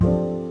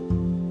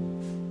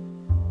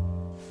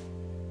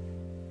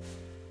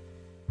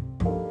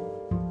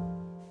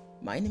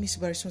My name is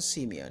Barson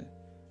Simeon.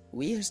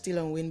 We are still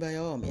on Win by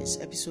All Means,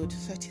 episode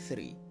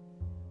 33.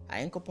 Our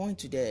anchor point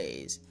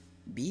today is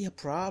be a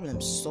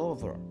problem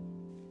solver.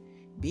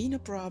 Being a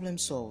problem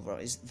solver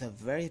is the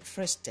very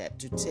first step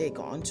to take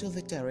onto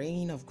the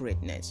terrain of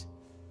greatness.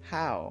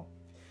 How?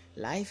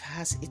 Life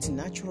has its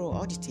natural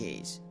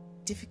oddities,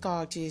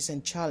 difficulties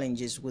and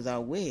challenges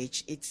without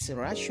which its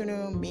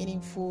rational,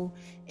 meaningful,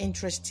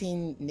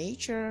 interesting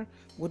nature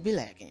would be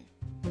lacking.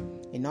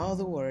 In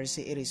other words,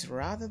 it is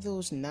rather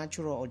those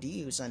natural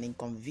ordeals and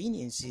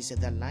inconveniences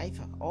that life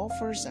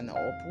offers and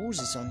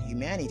opposes on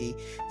humanity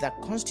that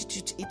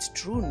constitute its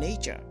true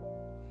nature.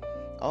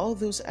 All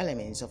those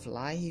elements of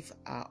life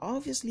are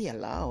obviously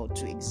allowed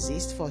to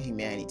exist for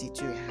humanity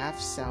to have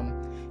some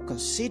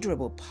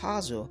considerable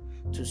puzzle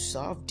to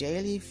solve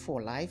daily,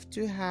 for life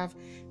to have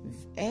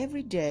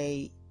every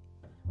day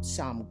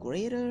some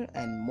greater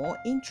and more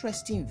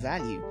interesting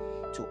value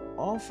to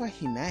offer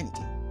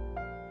humanity.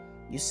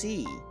 You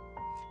see,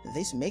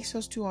 this makes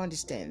us to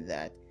understand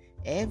that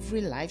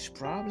every life's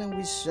problem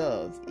we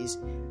solve is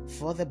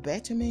for the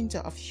betterment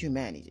of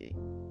humanity.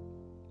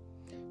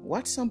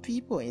 What some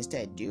people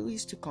instead do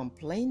is to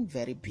complain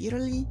very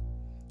bitterly,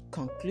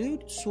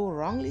 conclude so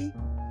wrongly,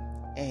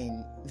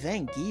 and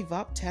then give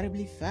up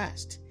terribly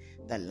fast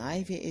that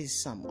life is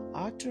some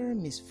utter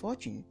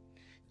misfortune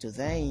to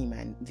them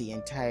and the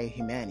entire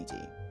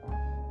humanity.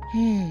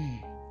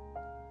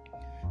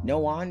 No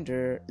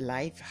wonder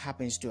life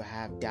happens to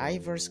have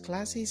diverse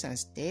classes and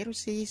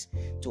statuses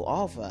to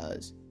offer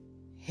us.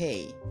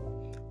 Hey,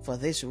 for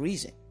this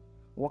reason,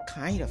 what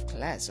kind of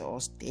class or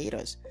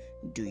status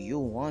do you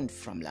want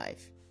from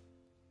life?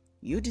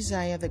 You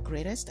desire the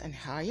greatest and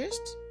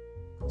highest?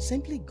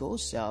 Simply go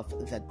solve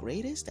the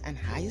greatest and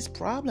highest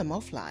problem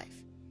of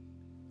life.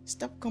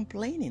 Stop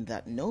complaining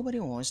that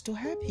nobody wants to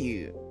help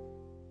you.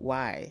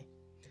 Why?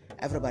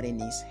 Everybody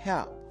needs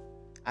help.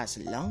 As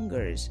long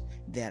as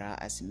there are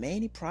as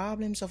many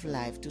problems of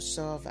life to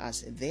solve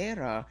as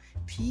there are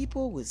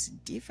people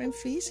with different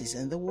faces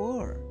in the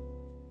world.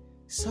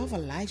 Solve a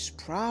life's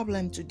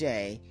problem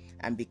today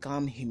and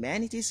become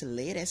humanity's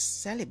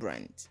latest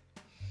celebrant.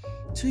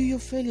 To your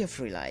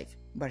failure-free life,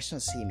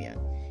 Barson Simeon.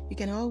 You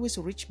can always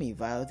reach me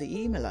via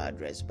the email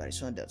address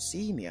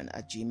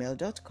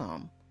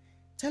barson.simeon@gmail.com.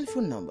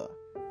 Telephone number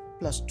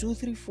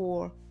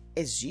 +234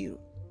 80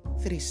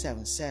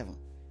 377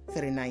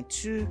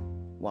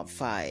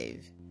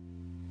 39215.